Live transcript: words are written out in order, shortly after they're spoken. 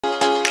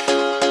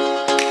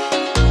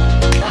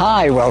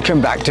Hi,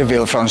 welcome back to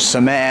Villefranche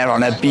Sommer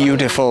on a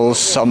beautiful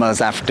summer's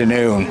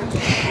afternoon.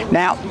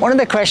 Now, one of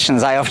the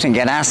questions I often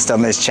get asked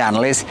on this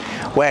channel is,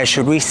 where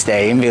should we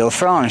stay in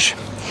Villefranche?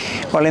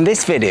 Well, in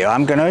this video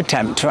I'm going to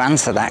attempt to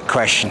answer that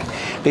question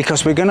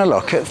because we're going to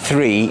look at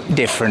 3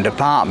 different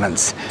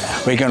apartments.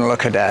 We're going to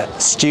look at a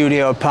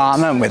studio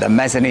apartment with a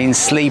mezzanine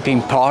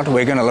sleeping pod.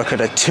 We're going to look at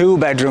a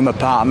 2-bedroom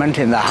apartment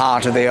in the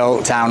heart of the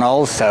old town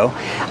also,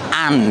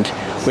 and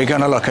we're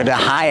going to look at a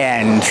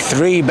high-end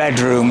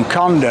 3-bedroom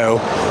condo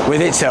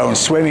with its own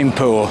swimming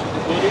pool.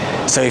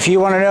 So if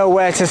you want to know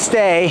where to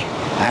stay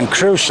and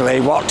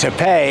crucially what to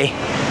pay,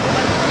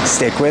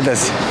 stick with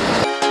us.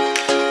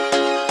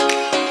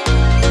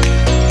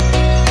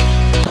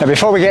 Now,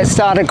 before we get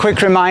started,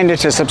 quick reminder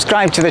to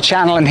subscribe to the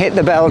channel and hit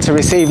the bell to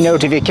receive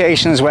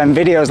notifications when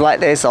videos like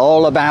this,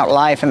 all about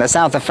life in the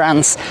south of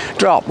France,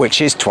 drop,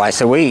 which is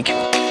twice a week.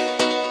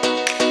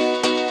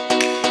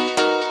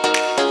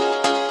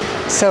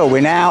 So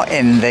we're now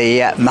in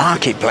the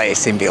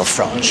marketplace in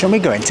Villefranche and we're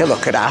going to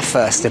look at our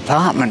first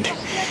apartment.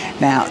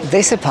 Now,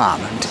 this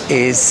apartment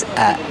is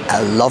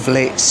a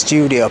lovely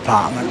studio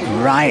apartment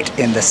right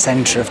in the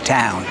centre of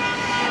town.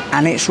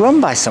 And it's run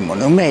by someone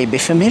who may be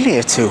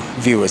familiar to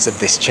viewers of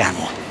this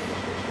channel.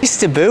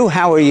 Mr. Boo,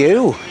 how are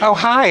you? Oh,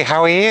 hi,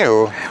 how are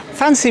you?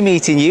 Fancy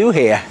meeting you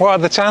here. What are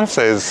the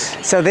chances?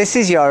 So this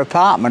is your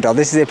apartment, or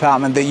this is the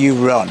apartment that you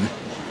run?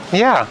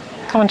 Yeah,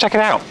 come and check it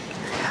out.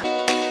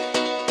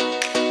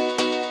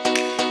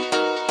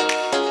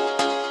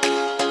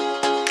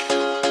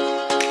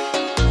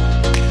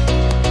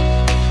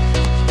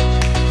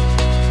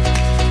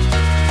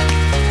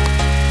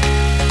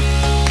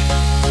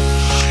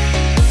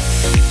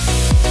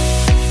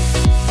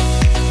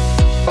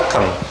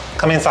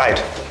 Come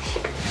inside.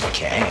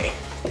 Okay.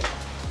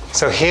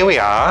 So here we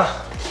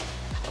are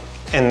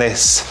in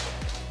this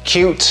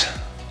cute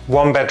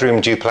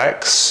 1-bedroom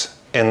duplex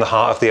in the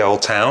heart of the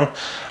old town.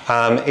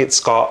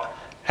 It's got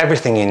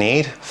everything you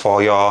need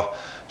for your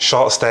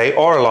short stay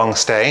or a long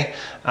stay.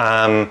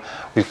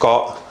 We've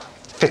got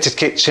fitted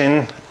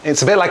kitchen.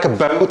 It's a bit like a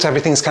boat.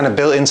 Everything's kind of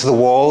built into the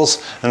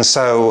walls, and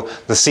so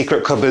the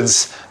secret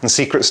cupboards and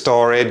secret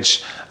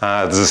storage.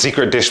 There's a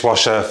secret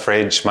dishwasher,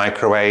 fridge,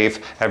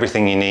 microwave,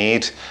 everything you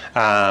need.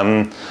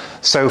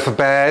 Sofa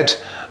bed,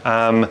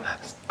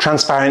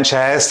 transparent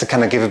chairs to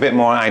kind of give a bit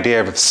more idea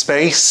of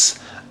space.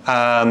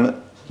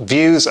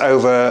 Views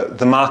over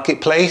the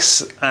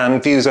marketplace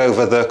and views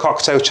over the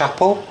Cocteau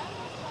Chapel,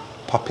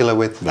 popular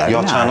with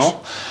your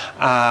channel.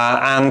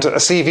 And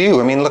a sea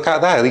view. I mean, look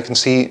out there. You can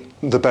see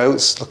the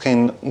boats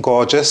looking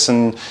gorgeous,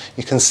 and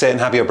you can sit and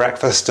have your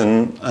breakfast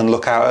and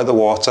look out at the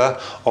water,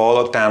 or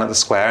look down at the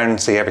square and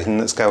see everything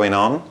that's going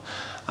on.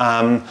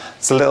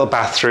 It's a little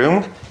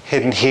bathroom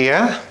hidden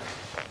here.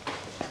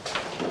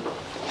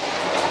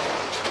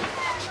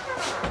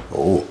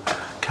 Oh,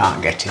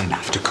 can't get in,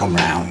 have to come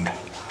round.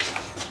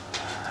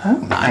 Oh,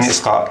 nice. And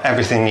it's got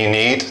everything you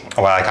need.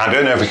 Well, I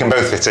don't know if we can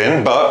both fit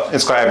in, but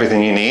it's got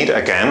everything you need.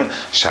 Again,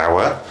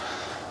 shower,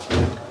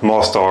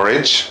 more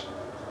storage,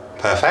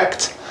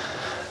 perfect.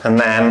 And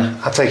then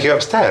I'll take you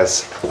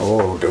upstairs.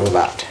 Oh, do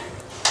that.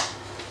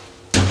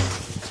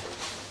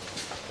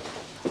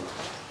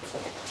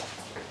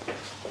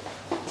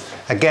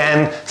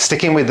 Again,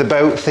 sticking with the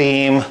boat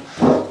theme,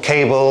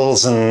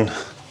 cables and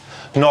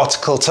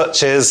nautical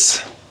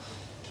touches.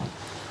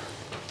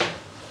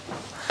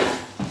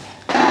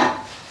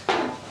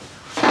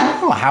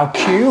 Oh, how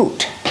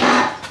cute.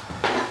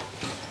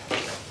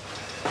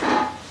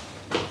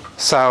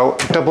 So,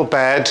 double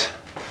bed,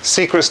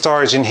 secret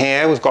storage in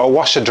here. We've got a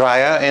washer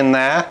dryer in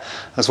there,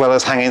 as well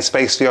as hanging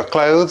space for your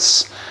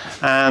clothes.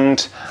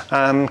 And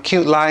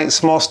cute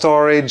lights, more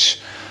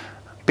storage,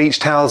 beach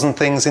towels and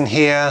things in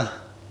here.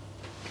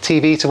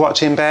 TV to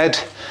watch in bed.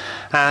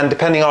 And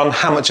depending on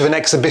how much of an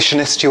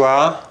exhibitionist you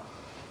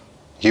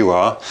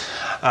are,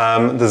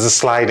 there's a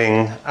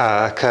sliding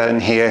curtain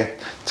here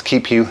to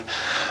keep you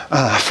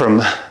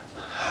from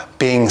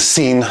being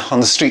seen on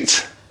the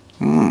street.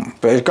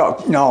 But it's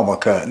got normal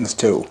curtains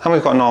too. And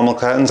we've got normal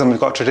curtains, and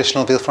we've got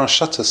traditional Villefranche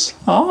shutters.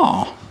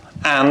 Oh.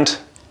 And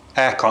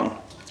aircon,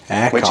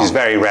 which is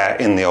very rare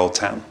in the old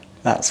town.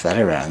 That's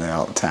very rare in the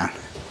old town.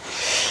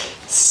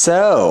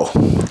 So,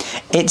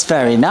 it's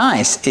very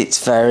nice.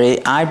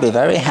 I'd be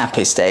very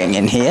happy staying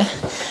in here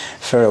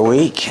for a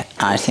week.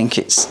 I think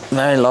it's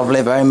very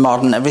lovely, very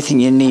modern, everything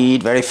you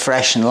need, very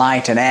fresh and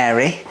light and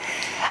airy.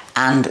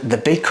 And the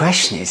big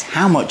question is,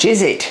 how much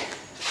is it?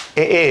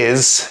 It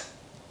is,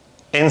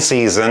 in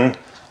season,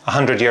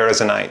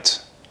 €100 a night.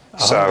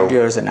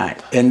 €100 a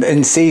night.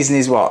 In season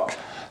is what?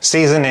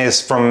 Season is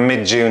from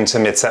mid-June to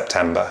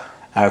mid-September.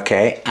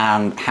 Okay,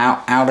 and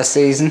how out of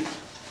season?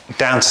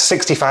 Down to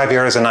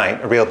 €65 a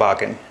night, a real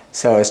bargain.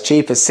 So as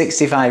cheap as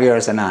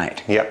 €65 a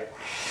night? Yep.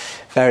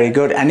 Very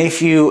good. And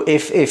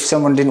if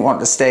someone didn't want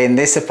to stay in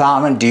this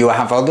apartment, do you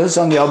have others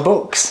on your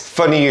books?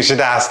 Funny you should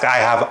ask. I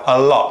have a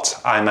lot.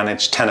 I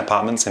manage 10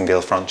 apartments in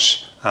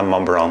Villefranche and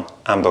Montbéron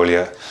and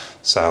Beaulieu.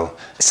 So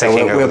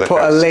we'll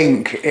put a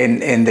link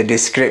in the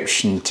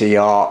description to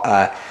your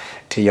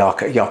to your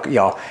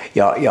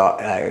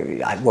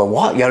well,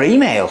 what? Your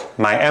email?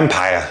 My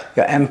empire.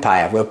 Your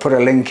empire. We'll put a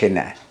link in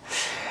there.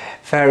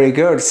 Very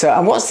good. So,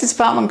 and what's this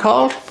apartment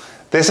called?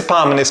 This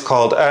apartment is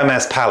called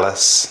Hermes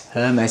Palace.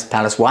 Hermes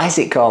Palace. Why is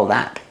it called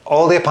that?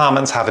 All the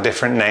apartments have a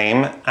different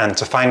name, and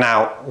to find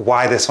out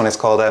why this one is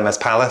called Hermes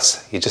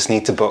Palace, you just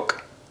need to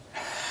book.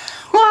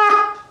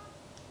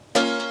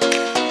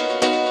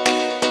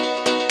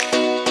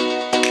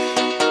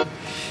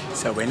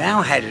 So we're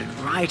now headed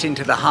right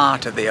into the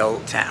heart of the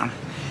old town,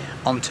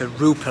 onto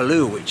Rue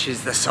Pelou, which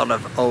is the sort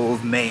of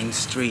old main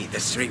street, the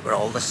street where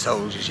all the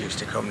soldiers used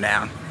to come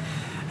down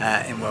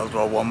in World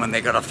War I when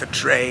they got off the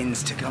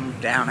trains to come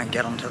down and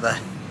get onto the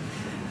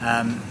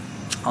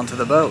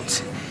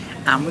boats.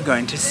 And we're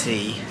going to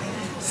see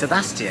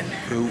Sebastian,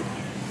 who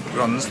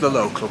runs the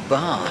local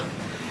bar.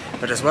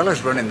 But as well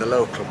as running the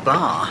local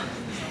bar,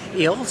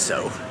 he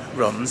also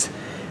runs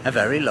a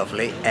very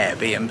lovely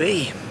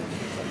Airbnb.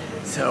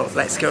 So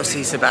let's go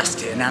see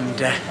Sebastian and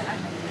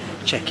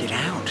check it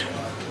out.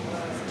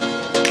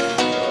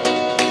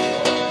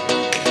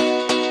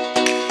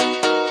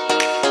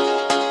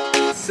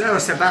 So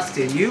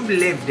Sebastian, you've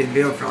lived in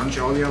Villefranche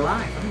all your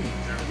life, haven't you?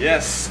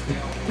 Yes,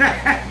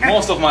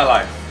 most of my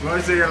life.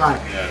 Most of your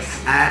life?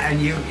 Yes.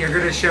 And you're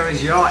going to show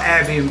us your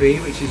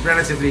Airbnb, which is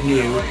relatively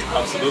new.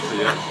 Absolutely,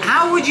 yeah.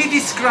 How would you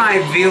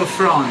describe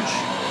Villefranche?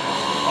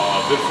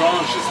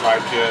 Villefranche is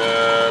like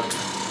a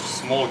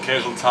small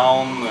casual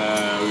town.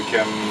 We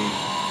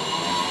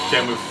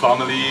came with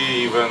family,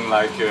 even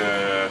like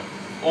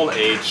all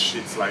age.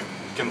 It's like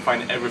you can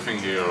find everything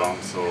here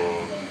around. So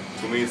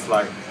to me, it's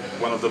like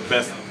one of the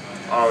best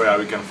area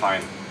we can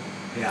find.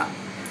 Yeah.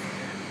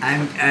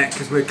 And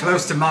because we're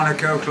close to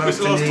Monaco, close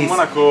to Nice.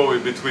 Monaco, we're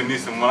between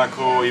Nice and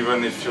Monaco.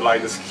 Even if you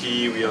like the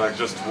ski, we are like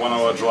just 1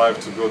 hour drive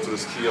to go to the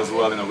ski as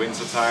well in the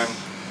winter time.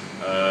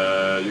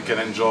 You can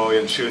enjoy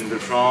and chill in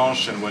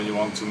Villefranche, and when you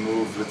want to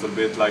move a little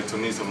bit like to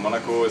Nice or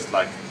Monaco, it's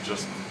like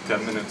just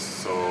 10 minutes.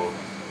 So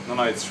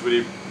no, it's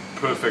really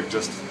perfect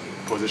just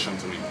position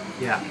to me.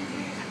 Yeah.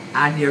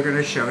 And you're going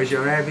to show us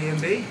your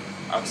Airbnb?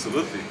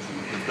 Absolutely,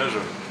 with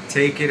pleasure.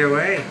 Take it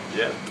away.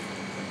 Yeah.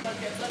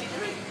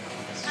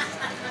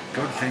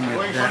 Good thing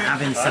with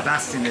having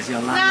Sebastian as your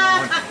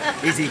landlord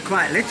is he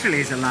quite literally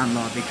is a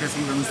landlord, because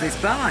he runs this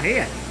bar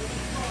here.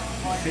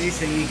 See,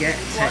 so you get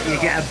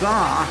a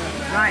bar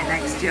right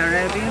next to your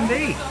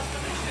Airbnb.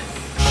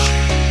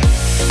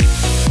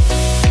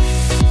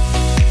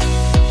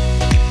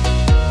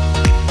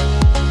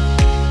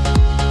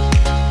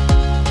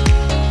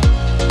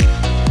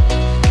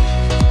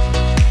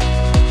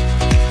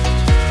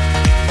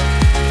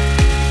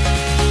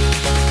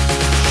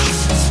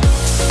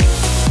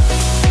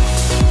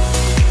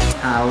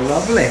 How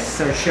lovely.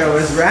 So show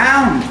us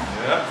round.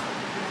 Yeah.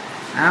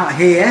 Out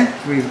here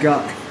we've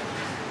got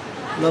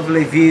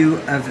lovely view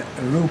of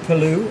Rue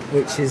Pelou,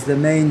 which is the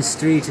main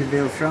street of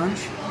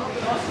Villefranche.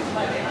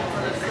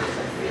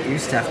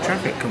 Used to have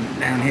traffic coming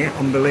down here,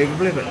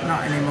 unbelievably, but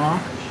not anymore.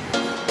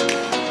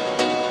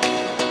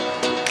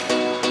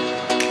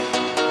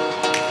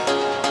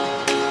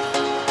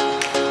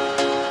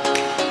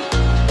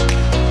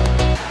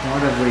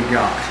 What have we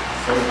got?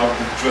 So we have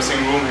the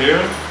dressing room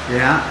here.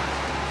 Yeah.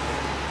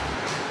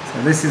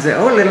 So this is it.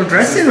 Oh, a little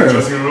dressing room.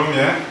 Dressing room,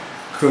 yeah.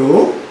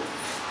 Cool.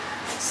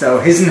 So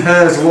his and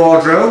hers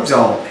wardrobes,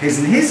 or his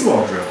and his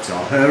wardrobes, or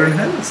her and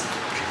hers.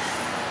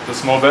 The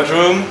small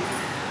bedroom.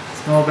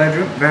 Small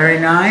bedroom, very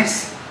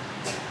nice.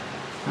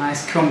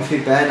 Nice comfy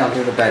bed. I'll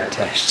do the bed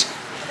test.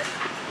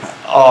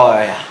 Oh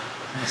yeah,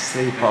 I'm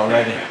asleep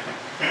already.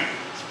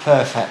 It's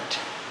perfect.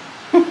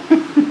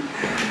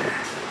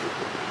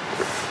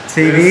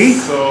 TV.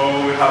 Yes,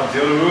 so we have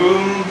the other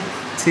room.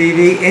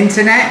 TV,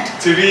 internet.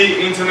 TV,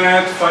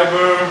 internet,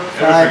 fiber,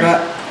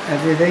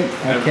 everything.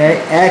 Okay,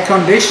 air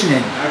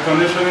conditioning. Air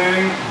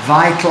conditioning.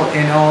 Vital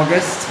in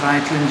August,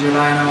 vital in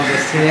July and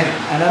August here,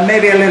 and then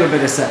maybe a little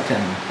bit of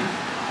September.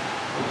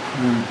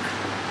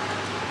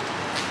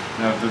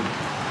 We have the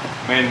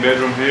main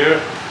bedroom here.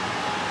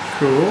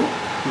 Cool,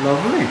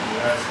 lovely.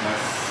 Yes,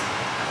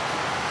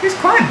 nice. It's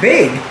quite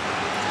big.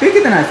 It's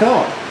bigger than I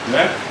thought.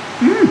 Yeah?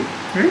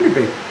 Really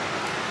big.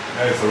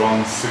 Yeah, it's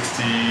around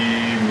 60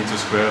 meters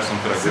square,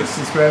 something like 60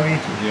 this. square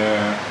meters.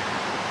 Yeah.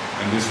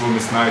 And this room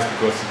is nice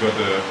because you got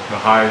the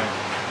high.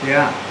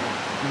 Yeah.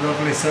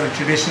 Lovely sort of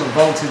traditional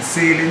vaulted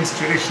ceilings,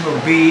 traditional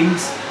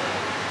beams.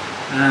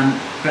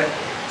 But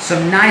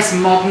some nice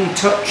modern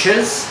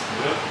touches.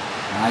 Yeah.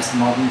 Nice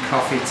modern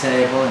coffee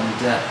table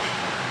and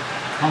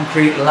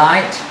concrete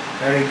light.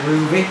 Very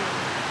groovy.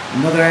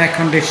 Another air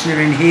conditioner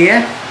in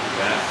here.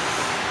 Yeah.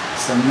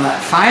 Some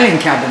filing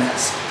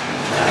cabinets.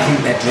 I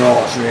think they're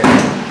drawers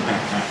really.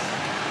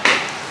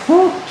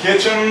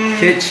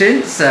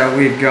 Kitchen. So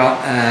we've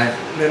got a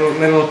little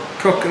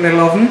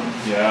oven.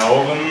 Yeah,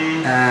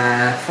 oven.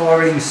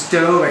 4-inch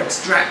stove,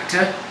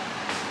 extractor.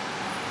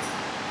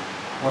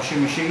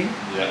 Washing machine.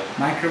 Yeah.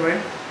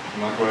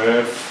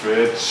 Microwave.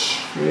 Fridge.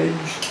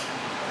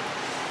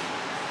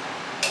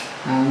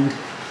 And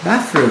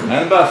bathroom.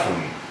 And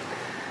bathroom.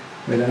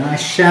 With a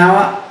nice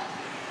shower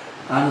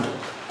and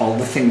all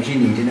the things you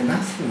need in a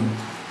bathroom.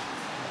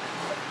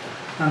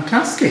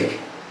 Fantastic.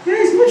 Yeah,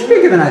 it's much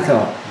bigger than I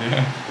thought.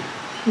 Yeah.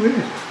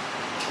 Weird.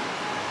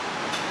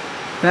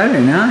 Very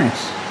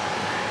nice.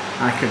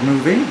 I could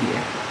move in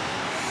here.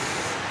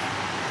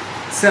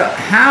 So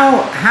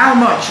how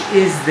much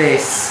is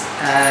this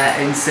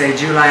in, say,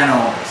 July and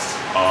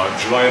August?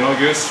 July and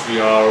August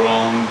we are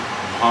around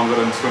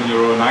 120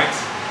 euro a night.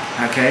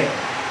 Okay.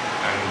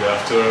 And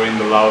after in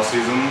the low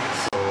season,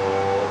 so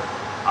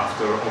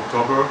after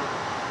October,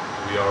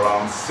 we are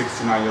around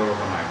 69 euro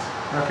per night.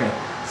 Okay.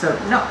 So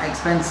not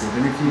expensive,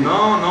 and if you...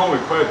 No,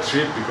 we're quite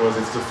cheap because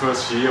it's the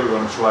first year. We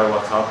want to try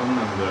what happened,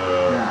 and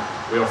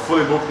we are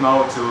fully booked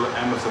now till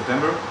end of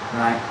September.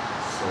 Right.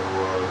 So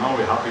now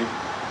we're happy.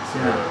 It's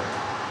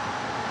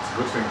a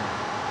good thing.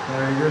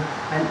 Very good.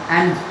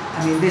 And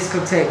I mean, this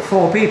could take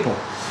 4 people.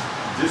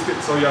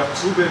 So you have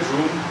 2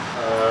 bedrooms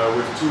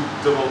with 2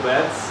 double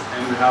beds,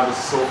 and we have a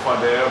sofa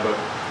there, but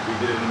we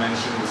didn't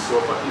mention the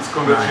sofa. It's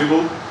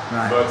convertible,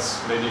 but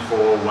maybe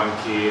for 1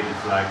 kid, if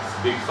like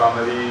big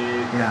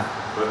family. Yeah.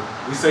 But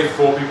we say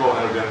 4 people on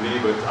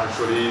Airbnb, but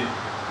actually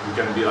we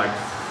can be like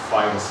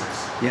 5 or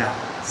 6. Yeah.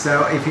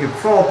 So if you have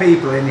 4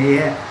 people in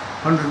here,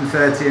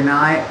 130 a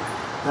night,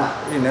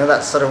 that, you know,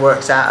 that sort of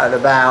works out at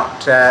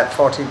about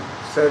 30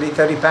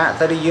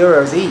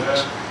 euros each.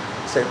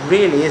 Yeah. So it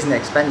really isn't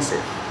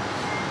expensive.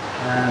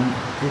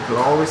 People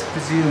always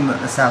presume that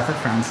the south of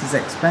France is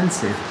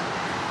expensive.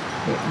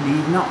 It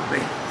need not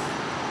be.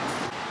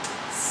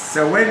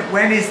 So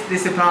when is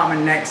this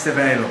apartment next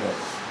available?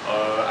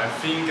 I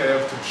think I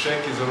have to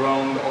check, is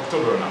around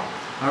October now.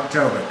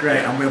 October,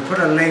 great. And we'll put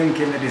a link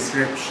in the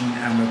description,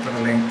 and we'll put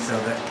a link so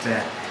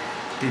that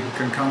people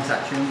can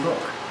contact you and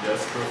book.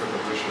 Yes, perfect, I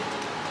appreciate it.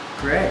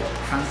 Great,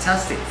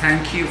 fantastic.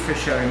 Thank you for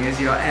showing us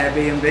your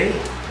Airbnb.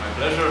 My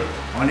pleasure.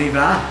 On y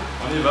va.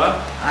 On y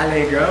va.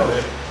 Allez, go.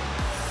 Allez.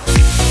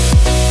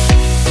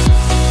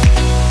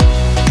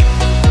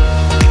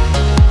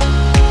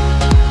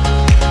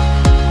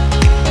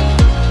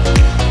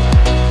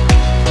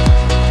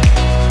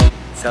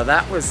 So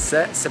that was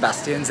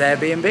Sebastian's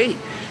Airbnb.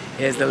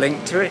 Here's the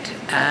link to it,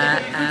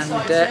 and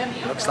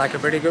looks like a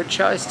pretty good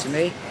choice to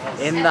me.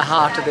 In the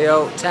heart of the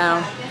old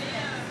town,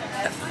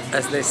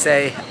 as they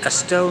say, a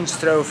stone's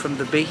throw from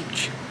the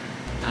beach,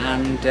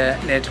 and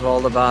near to all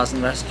the bars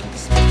and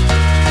restaurants.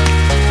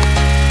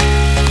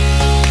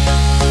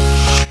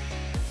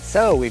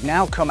 So we've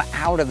now come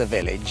out of the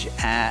village,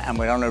 and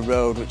we're on a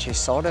road which is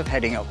sort of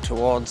heading up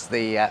towards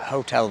the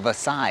Hotel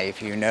Versailles,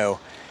 if you know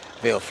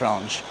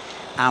Villefranche.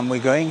 And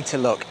we're going to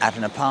look at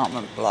an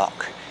apartment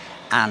block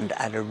and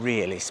at a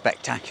really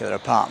spectacular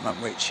apartment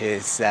which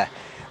is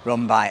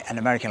run by an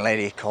American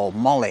lady called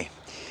Molly.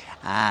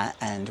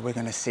 And we're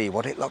going to see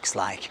what it looks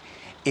like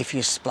if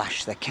you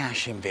splash the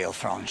cash in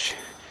Villefranche,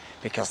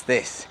 because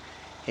this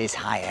is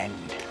high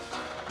end.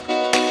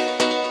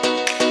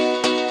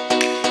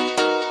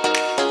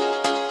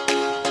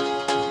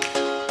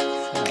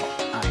 So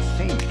I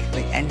think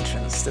the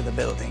entrance to the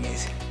building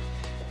is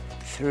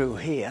through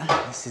here.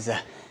 This is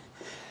a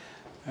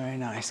very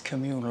nice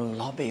communal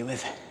lobby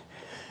with a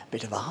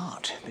bit of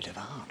art, we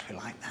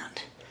like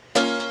that.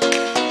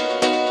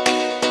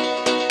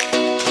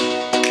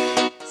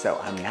 So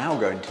I'm now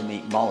going to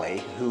meet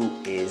Molly, who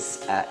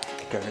is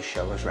going to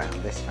show us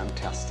around this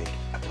fantastic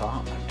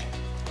apartment.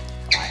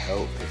 I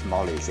hope, if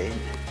Molly's in.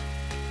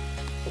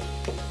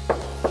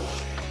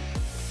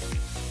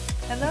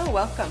 Hello,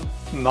 welcome.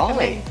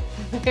 Molly,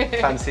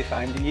 fancy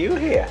finding you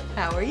here.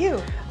 How are you?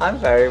 I'm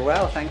very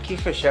well, thank you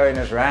for showing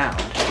us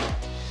around.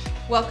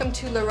 Welcome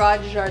to Le Roi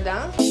du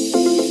Jardin.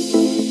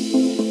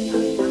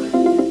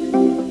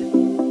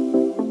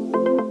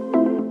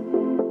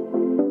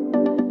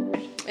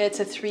 It's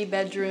a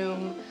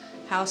 3-bedroom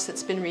house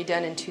that's been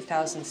redone in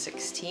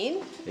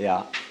 2016.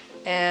 Yeah.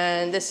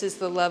 And this is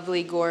the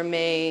lovely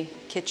gourmet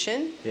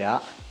kitchen.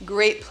 Yeah.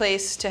 Great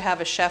place to have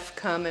a chef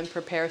come and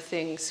prepare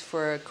things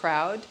for a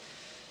crowd.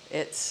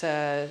 It's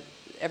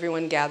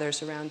everyone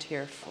gathers around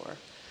here for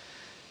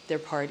their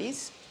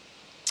parties.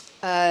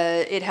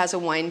 It has a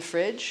wine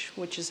fridge,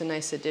 which is a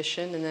nice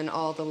addition, and then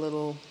all the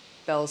little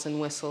bells and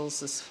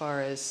whistles as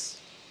far as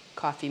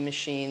coffee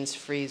machines,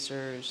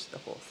 freezers, the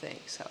whole thing.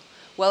 So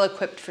well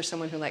equipped for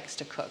someone who likes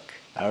to cook.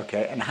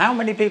 Okay, and how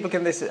many people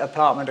can this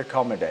apartment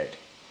accommodate?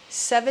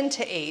 7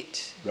 to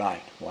 8.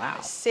 Right,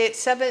 wow. Say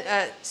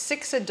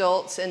 6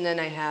 adults, and then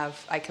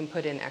I can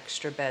put in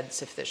extra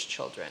beds if there's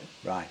children.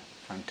 Right,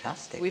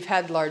 fantastic. We've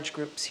had large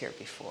groups here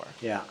before.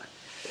 Yeah.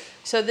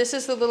 So this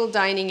is the little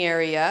dining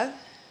area.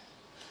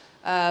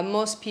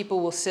 Most people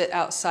will sit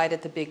outside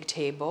at the big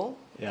table.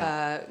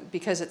 Yeah.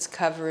 Because it's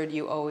covered,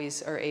 you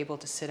always are able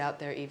to sit out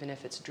there even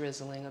if it's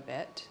drizzling a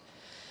bit.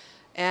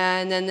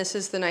 And then this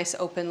is the nice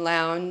open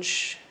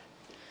lounge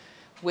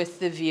with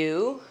the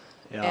view.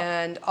 Yeah.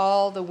 And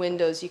all the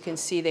windows, you can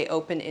see they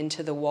open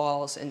into the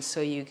walls, and so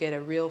you get a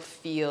real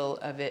feel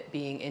of it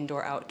being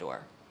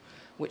indoor-outdoor,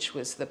 which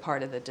was the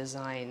part of the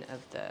design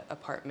of the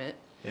apartment.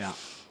 Yeah.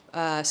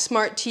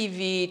 Smart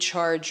TV,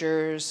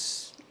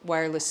 chargers,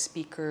 wireless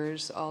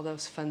speakers, all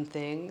those fun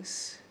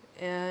things.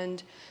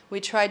 And we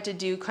tried to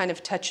do kind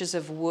of touches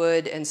of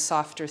wood and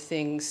softer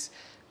things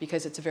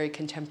because it's a very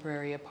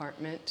contemporary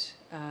apartment,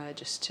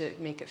 just to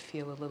make it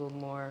feel a little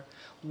more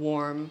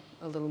warm,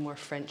 a little more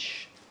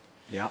French.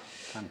 Yeah,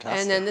 fantastic.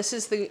 And then this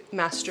is the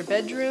master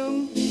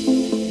bedroom.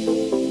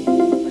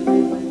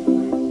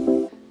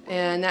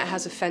 And that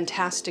has a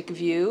fantastic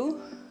view.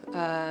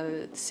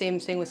 Same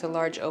thing with a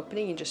large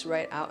opening, you just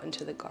right out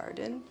into the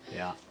garden.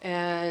 Yeah.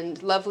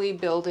 And lovely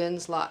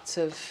build-ins, lots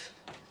and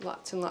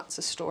lots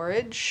of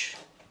storage.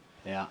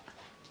 Yeah.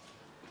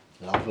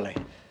 Lovely.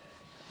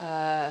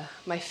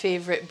 My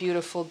favorite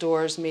beautiful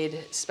doors made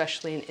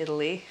especially in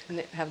Italy, and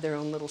they have their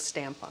own little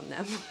stamp on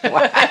them.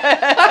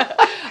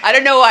 I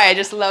don't know why, I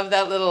just love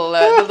that little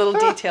the little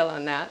detail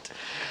on that.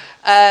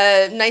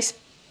 Nice,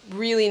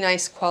 really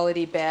nice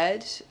quality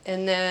bed.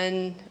 And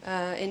then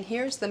in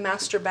here's the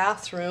master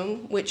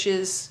bathroom, which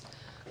is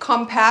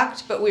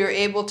compact, but we were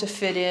able to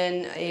fit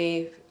in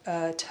a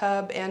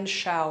tub and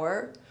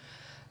shower.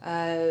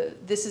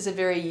 This is a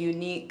very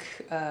unique,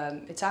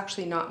 it's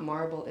actually not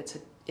marble,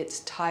 it's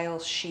tile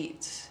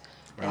sheets.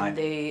 Right. And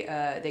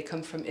they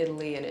come from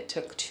Italy, and it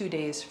took 2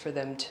 days for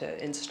them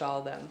to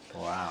install them.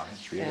 Wow,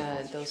 that's beautiful.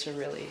 And those are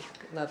really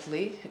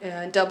lovely.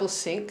 And double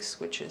sinks,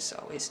 which is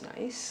always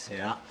nice.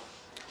 Yeah.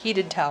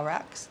 Heated towel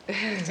racks.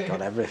 It's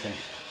got everything.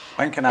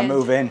 When can I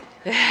move in?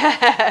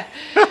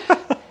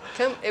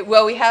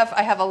 Well,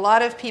 I have a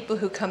lot of people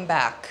who come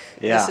back.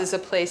 Yeah. This is a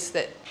place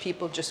that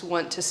people just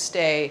want to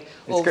stay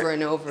over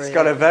and over. It's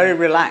got a very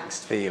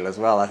relaxed feel as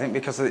well. I think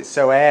because it's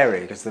so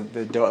airy, because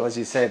the door, as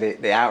you say,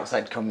 the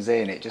outside comes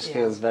in, it just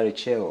feels very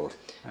chilled.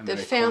 The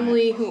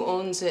family who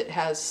owns it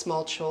has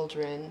small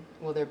children.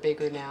 Well, they're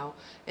bigger now,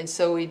 and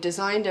so we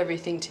designed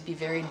everything to be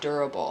very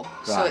durable.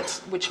 Right.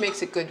 So which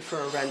makes it good for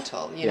a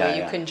rental. You know,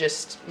 you can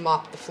just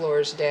mop the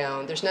floors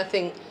down. There's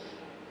nothing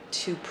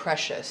too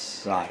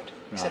precious. Right.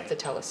 Except the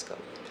telescope.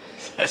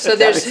 So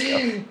there's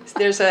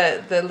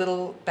the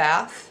little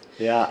bath.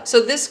 Yeah.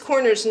 So this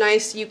corner's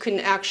nice. You can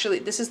actually,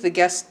 this is the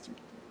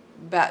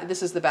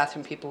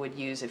bathroom people would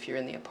use if you're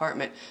in the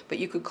apartment, but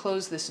you could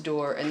close this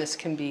door and this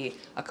can be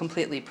a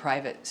completely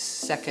private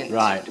second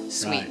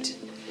suite.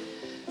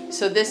 Right.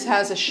 So this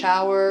has a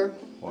shower.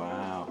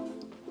 Wow.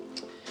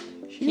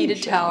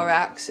 Heated towel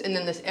racks, and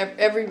then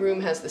every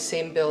room has the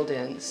same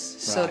build-ins.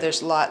 So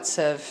there's lots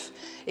of,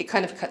 it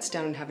kind of cuts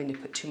down on having to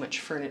put too much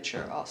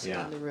furniture also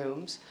in the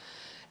rooms.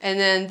 And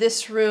then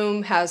this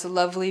room has a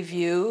lovely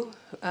view.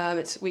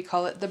 We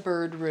call it the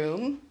bird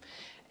room.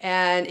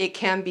 And it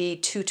can be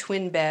 2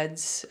 twin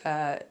beds.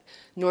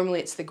 Normally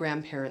it's the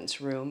grandparents'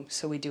 room,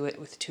 so we do it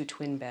with 2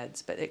 twin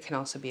beds, but it can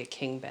also be a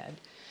king bed.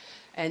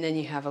 And then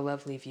you have a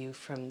lovely view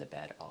from the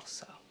bed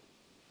also.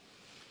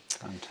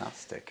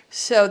 Fantastic.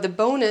 So the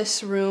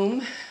bonus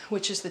room,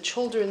 which is the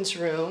children's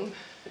room,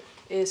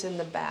 is in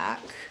the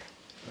back.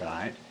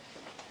 Right.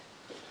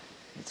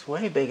 It's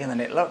way bigger than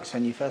it looks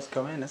when you first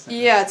come in, isn't it?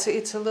 Yeah,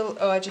 it's a little.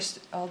 Oh,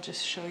 I'll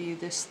just show you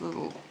this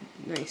little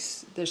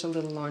nice. There's a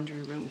little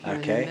laundry room here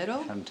in the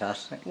middle.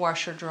 Fantastic.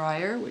 Washer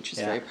dryer, which is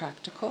very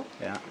practical.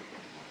 Yeah.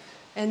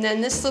 And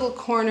then this little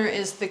corner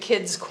is the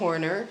kids'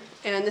 corner,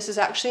 and this is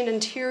actually an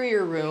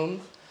interior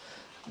room,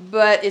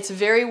 but it's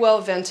very well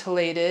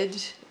ventilated.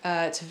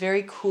 It's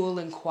very cool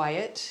and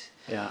quiet.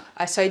 Yeah.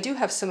 So I do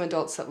have some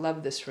adults that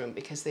love this room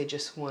because they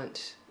just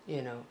want,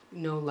 you know,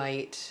 no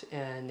light,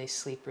 and they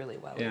sleep really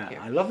well in here.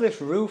 I love this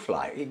roof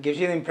light. It gives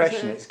you the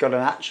impression it's got an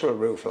actual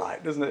roof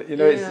light, doesn't it? You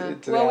know,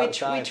 it's well, we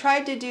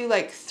tried to do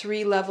like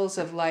 3 levels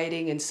of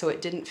lighting, and so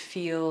it didn't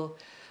feel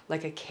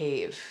like a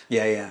cave.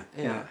 Yeah.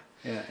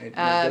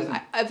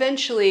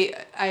 Eventually,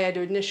 I had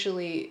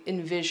initially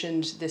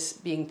envisioned this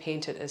being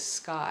painted as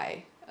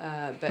sky,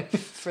 but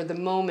for the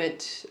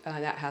moment,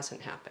 that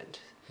hasn't happened.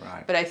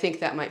 Right. But I think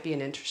that might be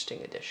an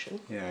interesting addition.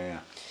 Yeah.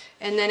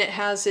 And then it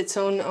has its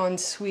own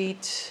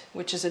ensuite,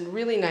 which is a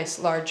really nice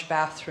large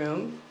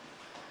bathroom.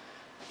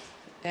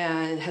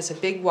 And it has a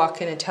big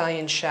walk-in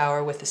Italian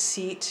shower with a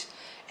seat.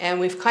 And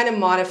we've kind of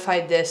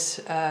modified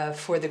this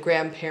for the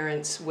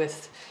grandparents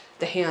with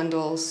the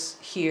handles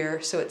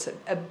here. So it's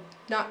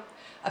not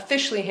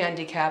officially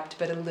handicapped,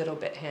 but a little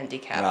bit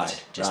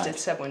handicapped, if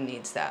someone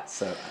needs that.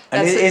 So,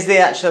 and is the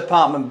actual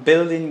apartment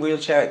building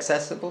wheelchair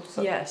accessible?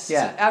 So, yes.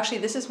 Yeah. So actually,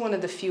 this is one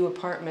of the few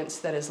apartments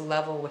that is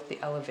level with the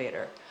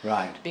elevator.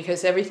 Right.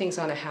 Because everything's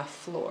on a half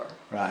floor.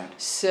 Right.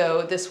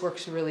 So this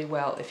works really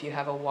well if you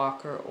have a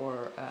walker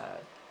or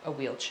a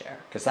wheelchair.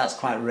 Because that's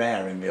quite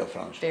rare in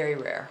Villefranche. Very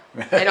rare.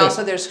 And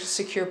also there's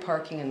secure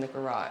parking in the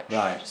garage.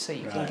 Right. So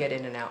you can get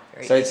in and out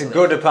very easily. So it's a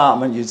good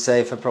apartment, you'd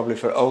say, probably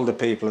for older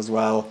people as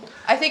well.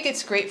 I think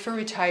it's great for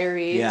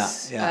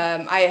retirees.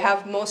 Yeah. I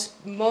have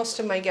most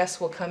of my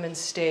guests will come and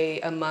stay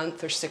a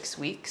month or 6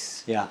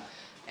 weeks. Yeah.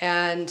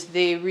 And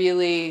they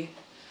really,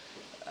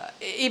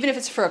 even if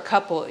it's for a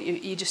couple,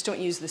 you just don't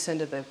use this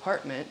end of the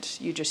apartment.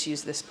 You just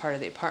use this part of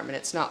the apartment.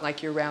 It's not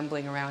like you're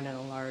rambling around in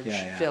a large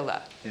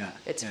villa. Yeah.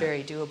 It's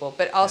very doable.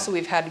 But also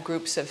we've had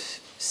groups of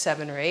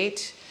 7 or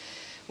 8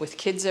 with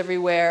kids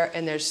everywhere,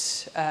 and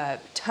there's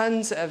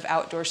tons of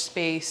outdoor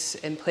space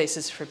and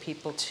places for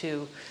people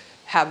to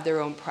have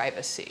their own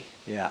privacy.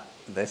 Yeah,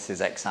 this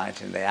is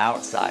exciting. The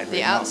outside.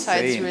 The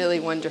outside's really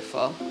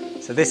wonderful.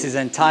 So this is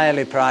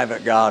entirely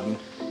private garden.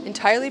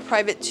 Entirely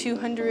private,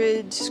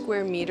 200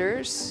 square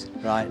meters.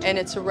 Right. And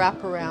it's a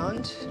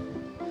wraparound.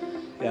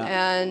 Yeah.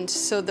 And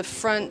so the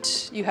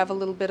front, you have a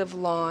little bit of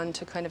lawn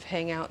to kind of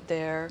hang out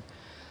there.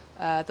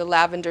 The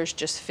lavender's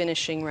just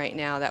finishing right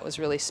now. That was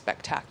really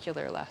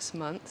spectacular last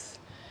month.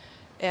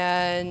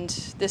 And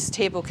this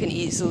table can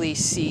easily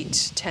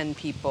seat 10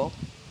 people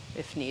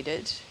if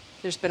needed.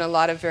 There's been a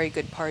lot of very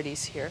good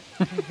parties here.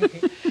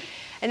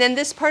 And then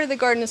this part of the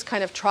garden is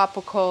kind of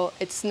tropical.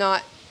 It's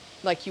not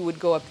like you would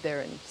go up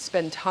there and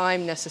spend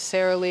time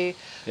necessarily,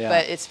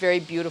 but it's very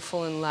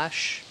beautiful and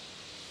lush.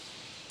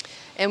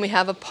 And we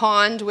have a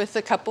pond with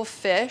a couple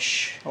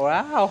fish.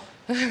 Wow.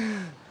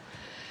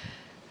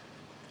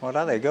 What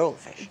are they,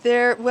 goldfish?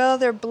 They're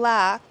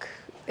black,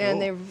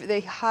 and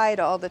they hide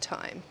all the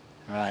time.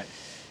 Right.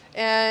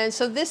 And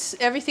so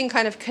everything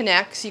kind of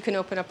connects. You can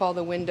open up all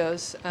the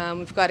windows.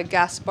 We've got a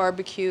gas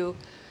barbecue.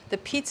 The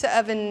pizza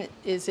oven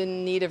is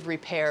in need of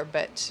repair,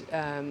 but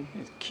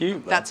it's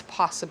cute, that's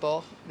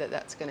possible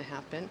that's going to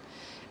happen.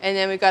 And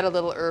then we've got a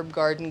little herb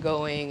garden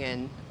going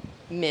and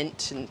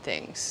mint and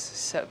things.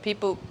 So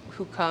people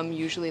who come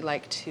usually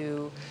like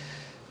to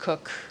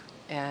cook,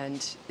 and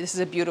this is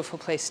a beautiful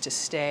place to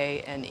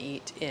stay and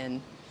eat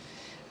in.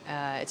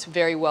 It's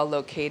very well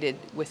located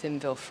within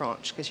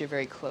Villefranche because you're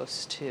very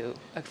close to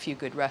a few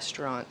good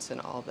restaurants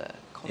and all the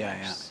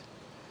commerce.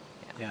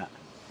 Yeah.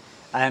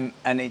 And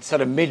it's sort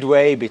of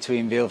midway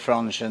between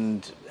Villefranche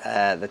and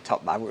the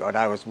top, what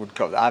I would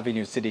call the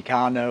Avenue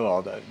Sidicano,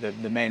 or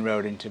the main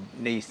road into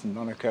Nice and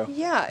Monaco.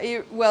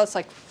 Yeah, well, it's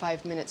like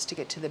 5 minutes to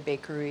get to the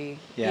bakery.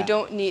 Yeah. You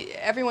don't need,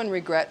 everyone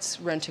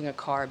regrets renting a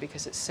car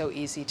because it's so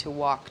easy to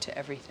walk to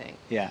everything.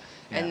 Yeah.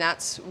 And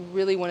that's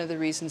really one of the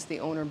reasons the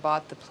owner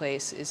bought the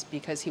place, is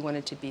because he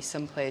wanted to be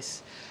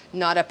someplace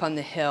not up on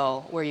the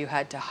hill where you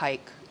had to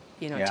hike,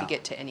 to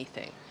get to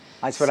anything.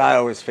 That's what I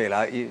always feel.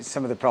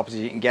 Some of the properties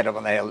you can get up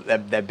on the hill,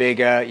 they're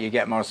bigger, you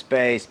get more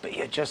space, but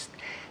you're just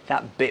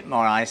that bit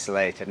more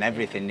isolated, and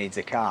everything needs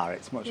a car.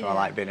 It's much more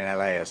like being in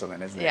LA or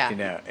something, isn't it?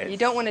 Yeah. You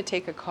don't want to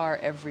take a car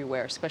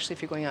everywhere, especially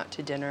if you're going out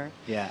to dinner.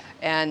 Yeah.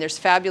 And there's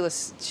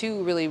fabulous,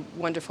 2 really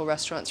wonderful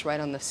restaurants right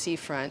on the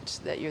seafront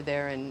that you're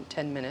there in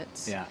 10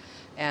 minutes. Yeah.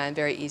 And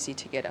very easy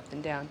to get up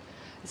and down.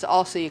 It's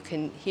also, you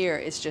can hear,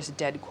 it's just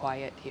dead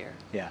quiet here.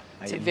 Yeah.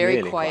 It's a very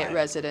really quiet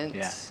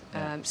residence.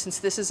 Yeah. Since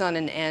this is on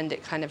an end,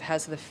 it kind of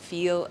has the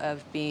feel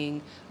of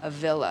being a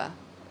villa,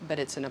 but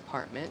it's an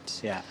apartment.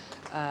 Yeah.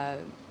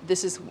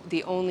 This is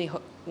the only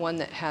one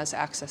that has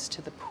access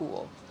to the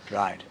pool.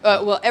 Right.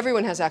 Well,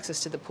 everyone has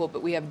access to the pool,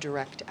 but we have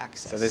direct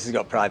access. So this has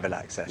got private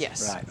access?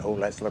 Yes. Right. Oh,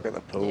 let's look at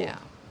the pool. Yeah.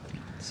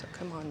 So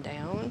come on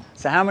down.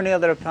 So how many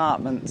other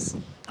apartments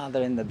are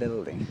there in the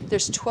building?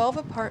 There's 12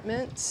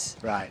 apartments.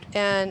 Right.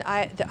 And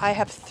I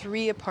have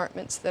 3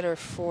 apartments that are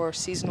for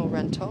seasonal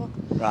rental.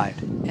 Right.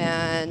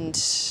 And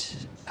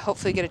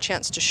hopefully get a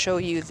chance to show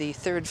you the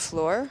 3rd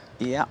floor.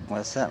 Yeah,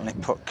 we'll certainly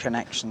put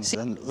connections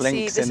and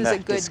links in the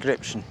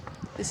description.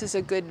 This is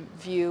a good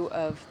view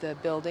of the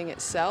building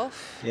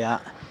itself. Yeah.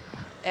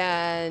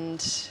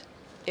 And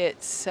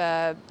it's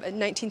a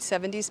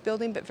 1970s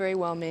building, but very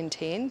well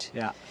maintained.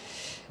 Yeah.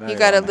 You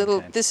got a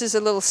little, this is a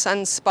little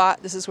sun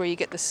spot. This is where you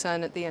get the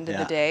sun at the end of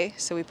the day.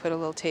 So we put a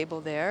little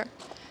table there.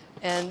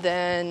 And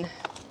then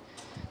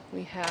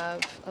we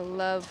have a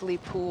lovely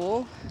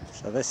pool.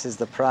 So this is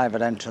the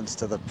private entrance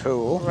to the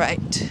pool.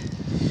 Right.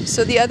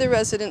 So the other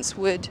residents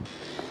would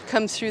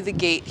come through the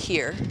gate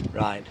here.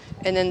 Right.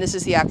 And then this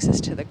is the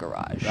access to the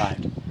garage.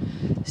 Right.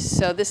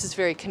 So this is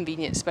very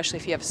convenient, especially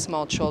if you have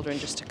small children,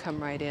 just to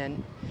come right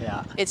in.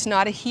 Yeah. It's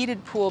not a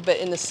heated pool, but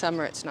in the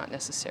summer it's not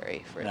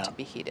necessary for it to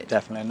be heated.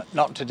 Definitely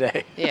not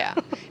today. Yeah.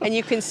 And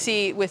you can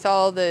see with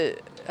all the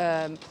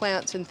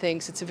plants and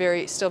things, it's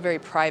still very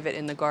private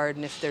in the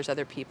garden if there's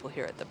other people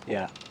here at the pool.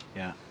 Yeah,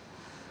 yeah.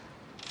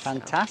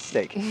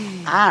 Fantastic.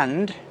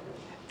 And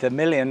the $1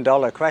 million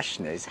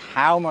question is,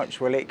 how much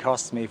will it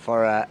cost me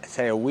for,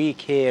 say, a week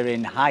here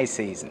in high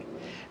season?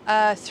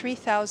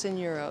 3,000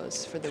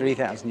 euros for the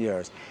 3,000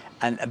 euros.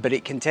 But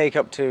it can take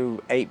up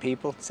to 8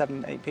 people,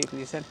 7, 8 people,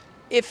 you said?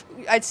 If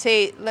I'd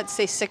say, let's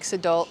say 6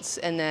 adults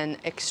and then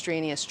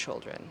extraneous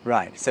children.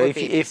 Right. So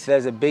if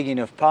there's a big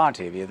enough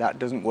party of you, that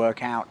doesn't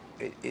work out.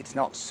 It's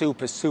not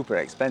super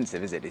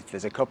expensive, is it? If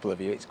there's a couple of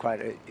you, it's quite.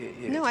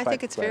 No, I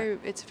think it's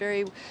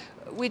very.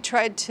 We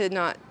tried to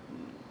not.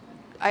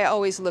 I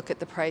always look at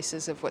the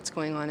prices of what's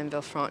going on in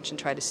Villefranche and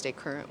try to stay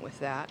current with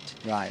that.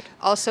 Right.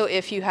 Also,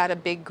 if you had a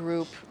big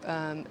group,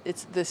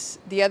 it's this.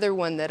 The other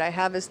one that I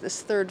have is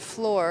this 3rd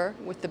floor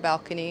with the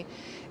balcony,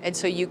 and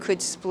so you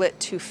could split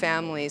 2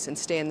 families and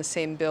stay in the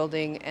same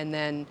building, and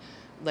then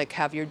like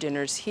have your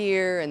dinners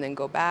here and then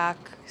go back.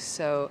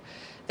 So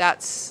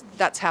that's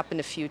happened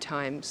a few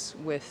times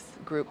with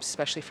groups,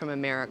 especially from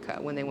America,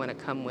 when they want to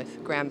come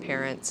with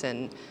grandparents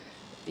and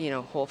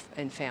whole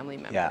family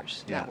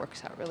members. Yeah. That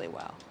works out really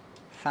well.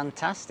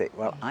 Fantastic.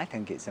 Well, I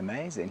think it's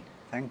amazing.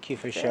 Thank you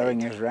for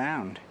showing us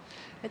round.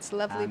 It's a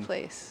lovely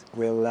place.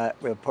 We'll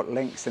put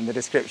links in the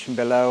description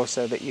below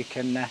so that you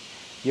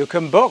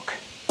can book.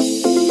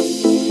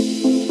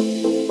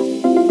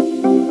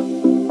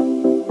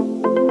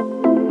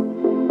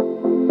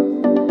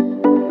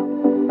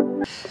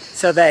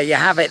 So there you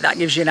have it. That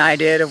gives you an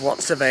idea of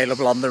what's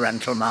available on the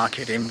rental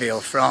market in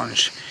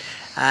Villefranche.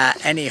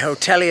 Any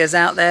hoteliers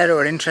out there who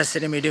are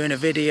interested in me doing a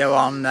video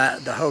on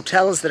the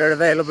hotels that are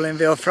available in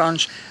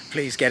Villefranche,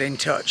 please get in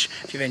touch.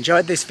 If you've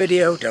enjoyed this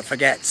video, don't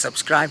forget,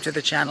 subscribe to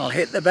the channel,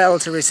 hit the bell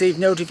to receive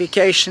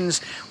notifications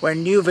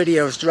when new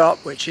videos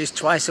drop, which is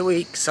twice a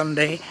week,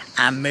 Sunday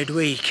and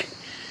midweek.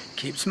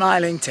 Keep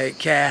smiling, take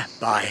care,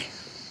 bye.